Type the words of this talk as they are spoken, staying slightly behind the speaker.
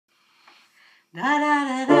Da da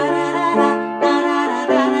da da da da da da da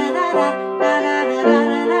da da da da da da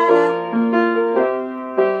da da.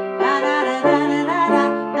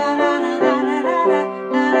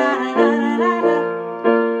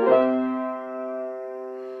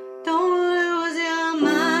 Don't lose your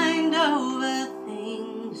mind over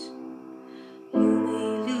things. You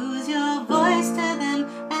may lose your voice to them,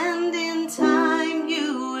 and in time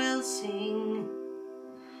you will sing.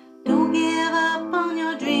 Don't give up on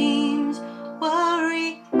your dreams.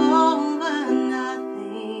 Worry over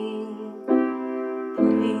nothing.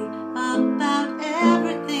 Pray about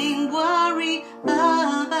everything. Worry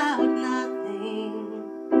about nothing.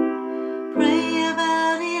 Pray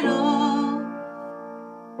about it all.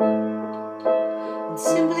 And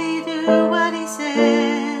simply do what he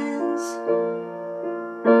says.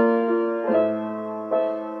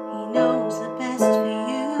 He knows the best for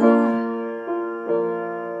you.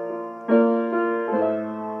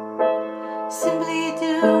 Simply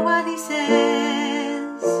do what he says.